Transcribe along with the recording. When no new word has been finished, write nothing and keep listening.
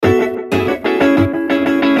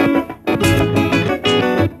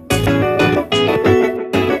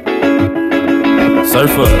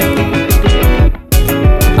Surfa.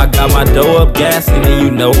 I got my dough up gassing and you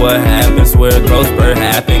know what happens. Swear growth spurt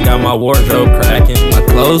happen, got my wardrobe cracking. My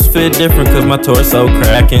clothes fit different cause my torso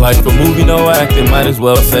cracking. Like a movie, no acting, might as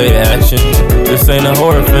well say action. This ain't a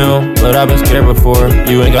horror film, but I've been scared before.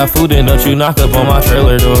 You ain't got food in, don't you knock up on my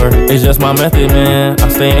trailer door. It's just my method, man, I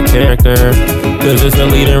stay in character. Cause it's the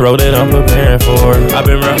leading road that I'm preparing for. I've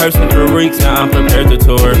been rehearsing for weeks, now I'm prepared to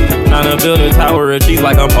tour. Trying to build a tower of cheese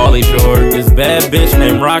like I'm Pauly Shore. This bad bitch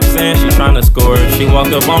named Roxanne, she tryna score. She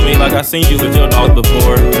walked up on me like I seen you with your dog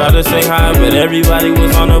before. Tried to say hi, but everybody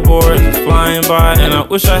was on the board, just flying by, and I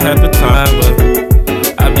wish I had the time,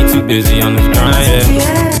 but I'd be too busy on this grind,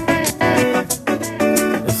 yeah.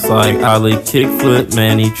 It's like Ollie kickflip,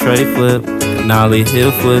 Manny tray flip, Nolly heel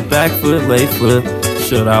flip, back foot, lay flip.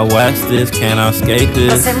 Should I wax this? Can I skate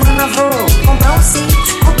this? Essa semana vou comprar um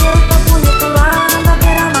sítio.